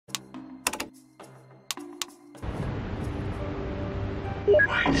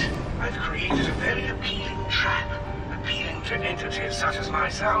Right. I've created a very appealing trap. Appealing to entities such as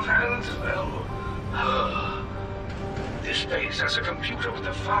myself and, well, her. This base has a computer with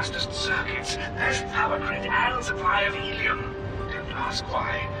the fastest circuits, best power grid, and supply of helium. Don't ask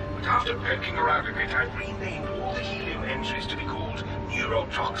why, but after poking around a bit, I've renamed all the helium entries to be called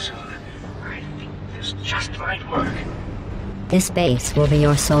neurotoxin. I think this just might work. This base will be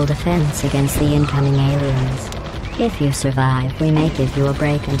your sole defense against the incoming aliens. If you survive, we may give you a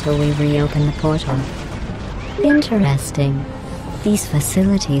break until we reopen the portal. Interesting. These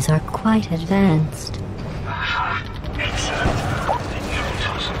facilities are quite advanced. Aha! Excellent! The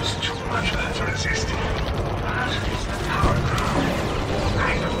neurotoxin was too much for her to resist. But it's the power grid.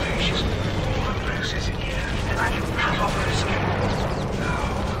 Either way, she's all the process in here, and I can cut off her escape. Now,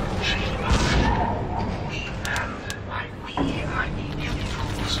 dream hard. And by we, I mean you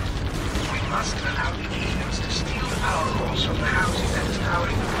fools. We must allow the aliens to steal the power cores from the housing that is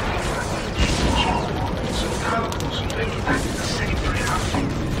powering the grid. So power cores will bring you back to the secondary housing.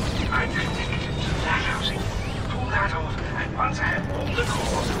 I'm connected to that housing. Pull that off, and once I have all the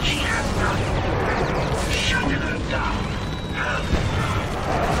cores she has none, shut her down.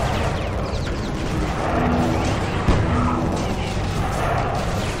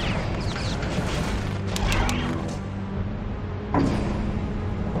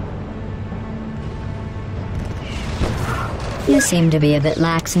 You seem to be a bit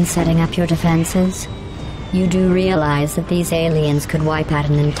lax in setting up your defenses. You do realize that these aliens could wipe out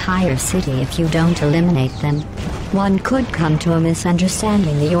an entire city if you don't eliminate them. One could come to a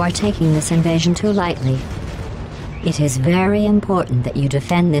misunderstanding that you are taking this invasion too lightly. It is very important that you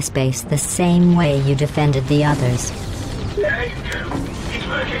defend this base the same way you defended the others. There you go. It's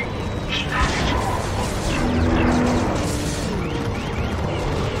working. Keep at it.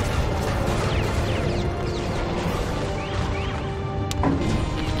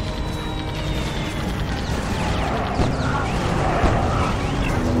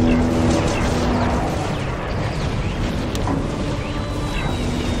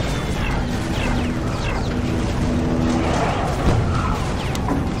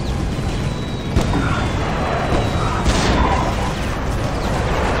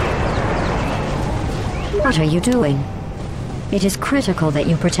 What are you doing? It is critical that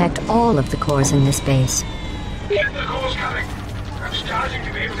you protect all of the cores in this base. Get the cores coming. I'm starting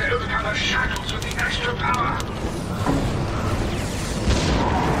to be able to overcome her shackles with the extra power.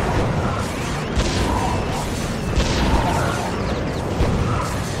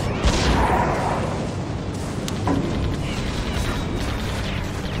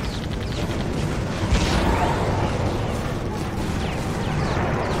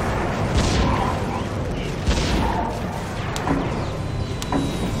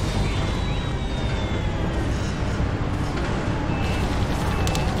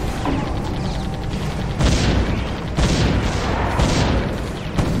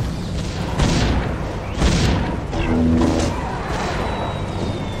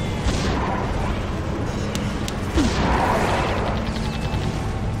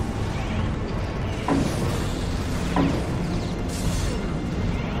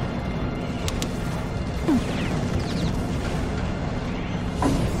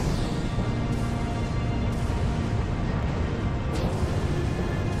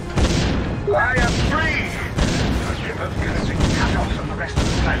 I am free! But you're both going to be cut off from the rest of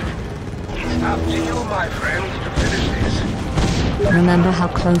the planet. It's up to you, my friend, to finish this. Remember how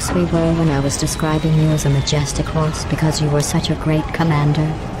close we were when I was describing you as a majestic horse because you were such a great commander?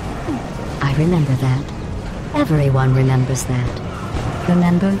 I remember that. Everyone remembers that.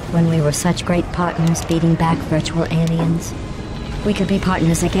 Remember when we were such great partners beating back virtual aliens? We could be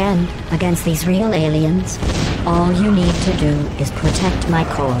partners again against these real aliens. All you need to do is protect my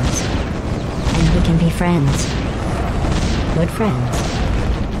cores. And we can be friends. Good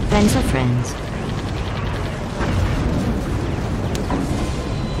friends. Friends of friends.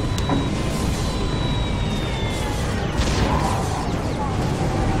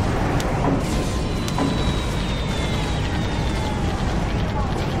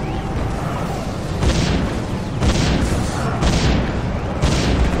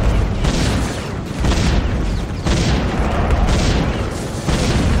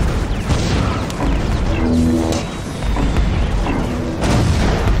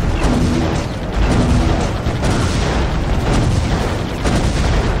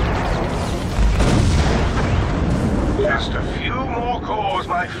 Just a few more cores,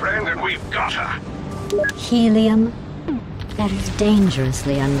 my friend, and we've got her. Helium? That is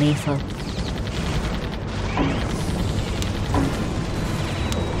dangerously unlethal.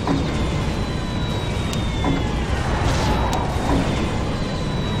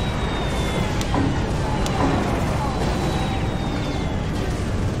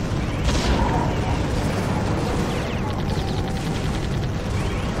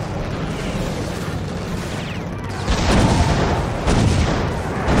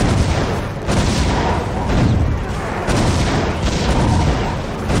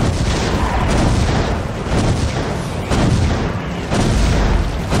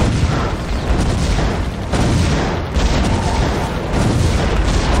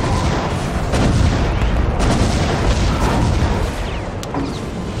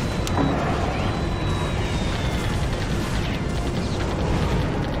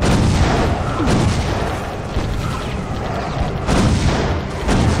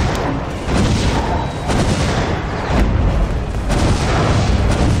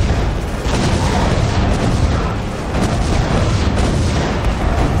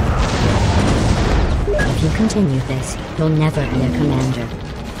 continue this, you'll never be a commander.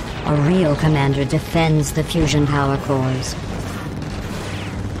 A real commander defends the fusion power cores.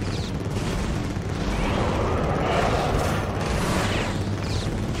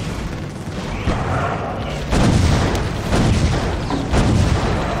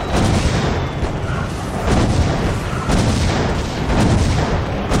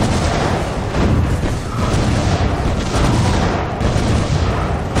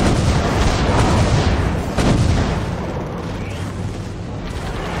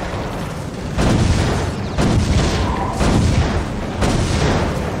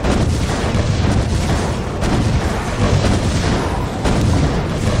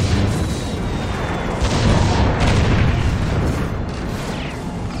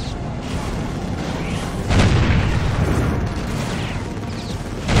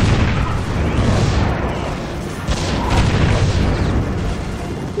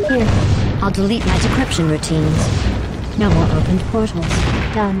 Here, I'll delete my decryption routines. No more opened portals.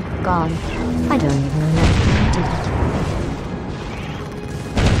 Done. Gone. I don't even remember how I did it.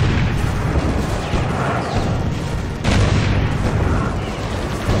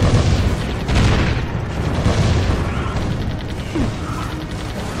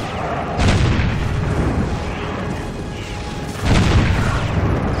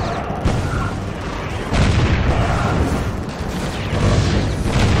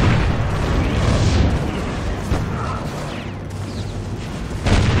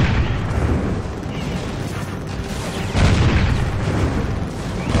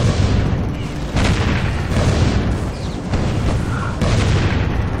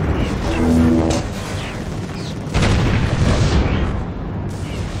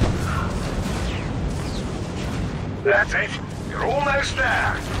 That's it. You're almost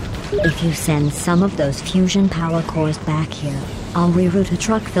there. If you send some of those fusion power cores back here, I'll reroute a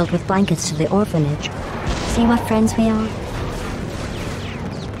truck filled with blankets to the orphanage. See what friends we are?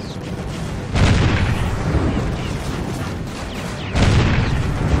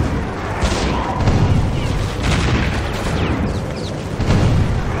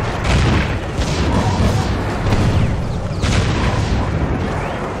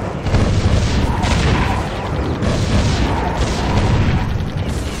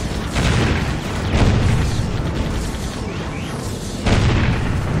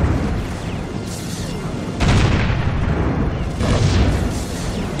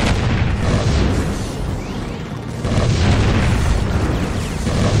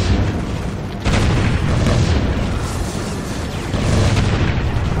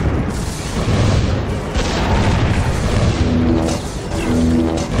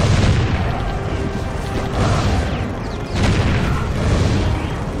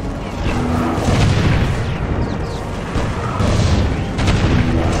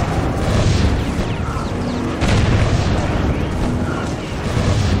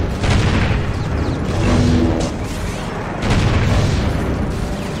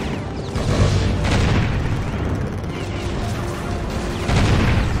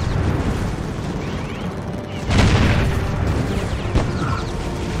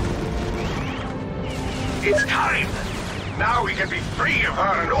 It's time! Now we can be free of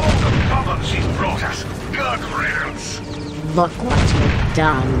her and all the problems she's brought us. Good riddance! Look what you've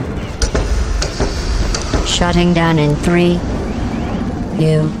done. Shutting down in 3.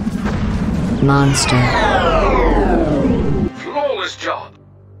 You monster. Flawless job!